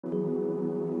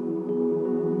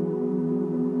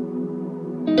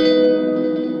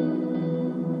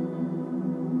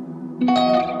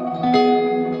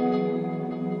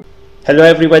Hello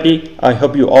everybody, I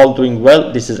hope you all doing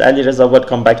well. This is Ali Reza.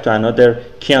 Welcome back to another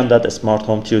Smart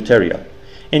Home tutorial.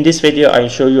 In this video I will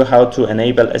show you how to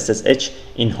enable SSH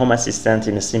in Home Assistant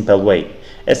in a simple way.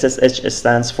 SSH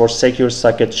stands for Secure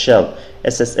Socket Shell.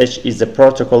 SSH is a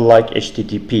protocol like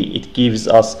HTTP. It gives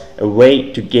us a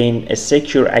way to gain a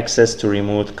secure access to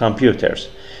remote computers.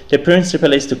 The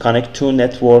principle is to connect two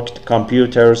networked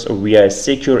computers via a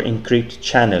secure encrypted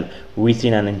channel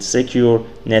within an insecure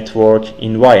network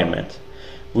environment.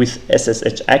 With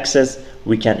SSH access,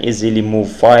 we can easily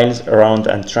move files around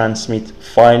and transmit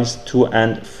files to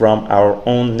and from our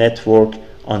own network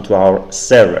onto our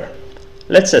server.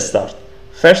 Let's start.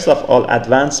 First of all,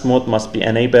 advanced mode must be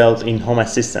enabled in Home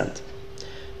Assistant.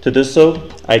 To do so,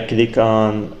 I click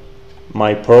on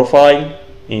my profile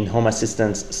in Home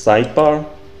Assistant's sidebar.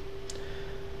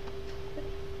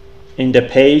 In the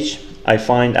page, I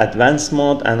find advanced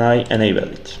mode and I enable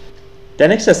it. The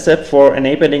next step for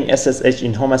enabling SSH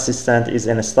in Home Assistant is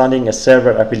installing a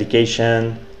server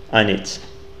application on it.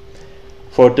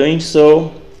 For doing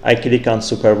so, I click on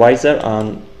Supervisor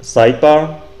on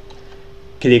sidebar,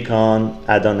 click on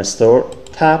Add-on Store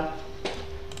tab,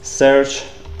 search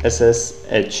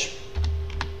SSH.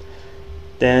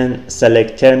 Then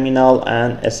select Terminal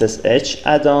and SSH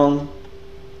add-on,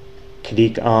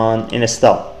 click on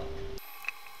Install.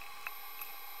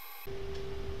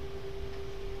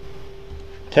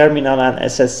 Terminal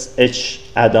and SSH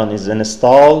add-on is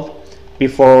installed.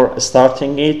 Before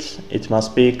starting it, it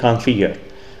must be configured.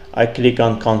 I click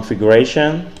on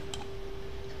Configuration.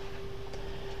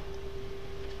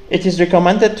 It is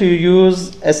recommended to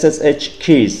use SSH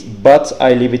keys, but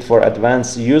I leave it for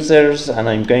advanced users and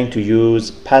I'm going to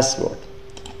use password.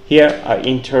 Here I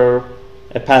enter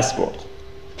a password.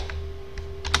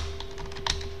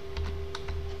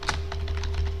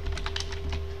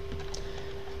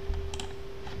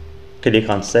 Click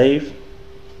on Save.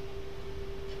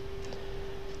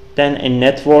 Then in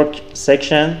Network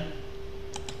section,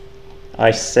 I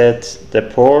set the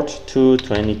port to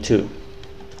 22.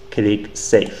 Click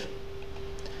Save.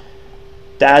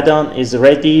 The add-on is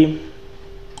ready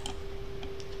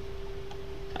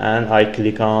and I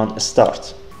click on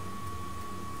Start.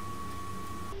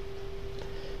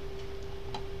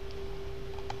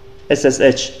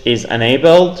 SSH is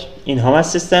enabled in Home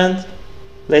Assistant.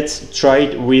 Let's try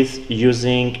it with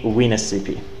using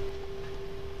WinSCP.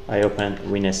 I open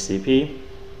WinSCP.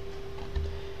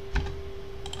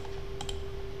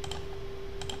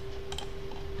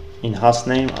 In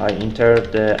hostname, I enter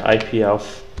the IP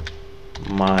of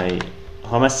my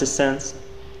Home Assistant.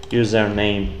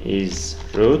 Username is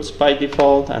root by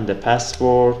default, and the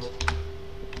password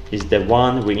is the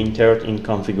one we entered in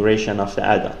configuration of the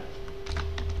add-on.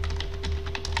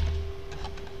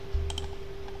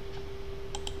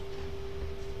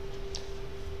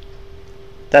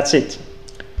 That's it.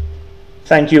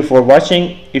 Thank you for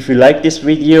watching. If you like this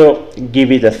video,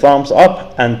 give it a thumbs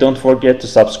up and don't forget to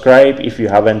subscribe if you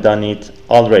haven't done it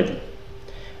already.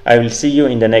 I will see you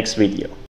in the next video.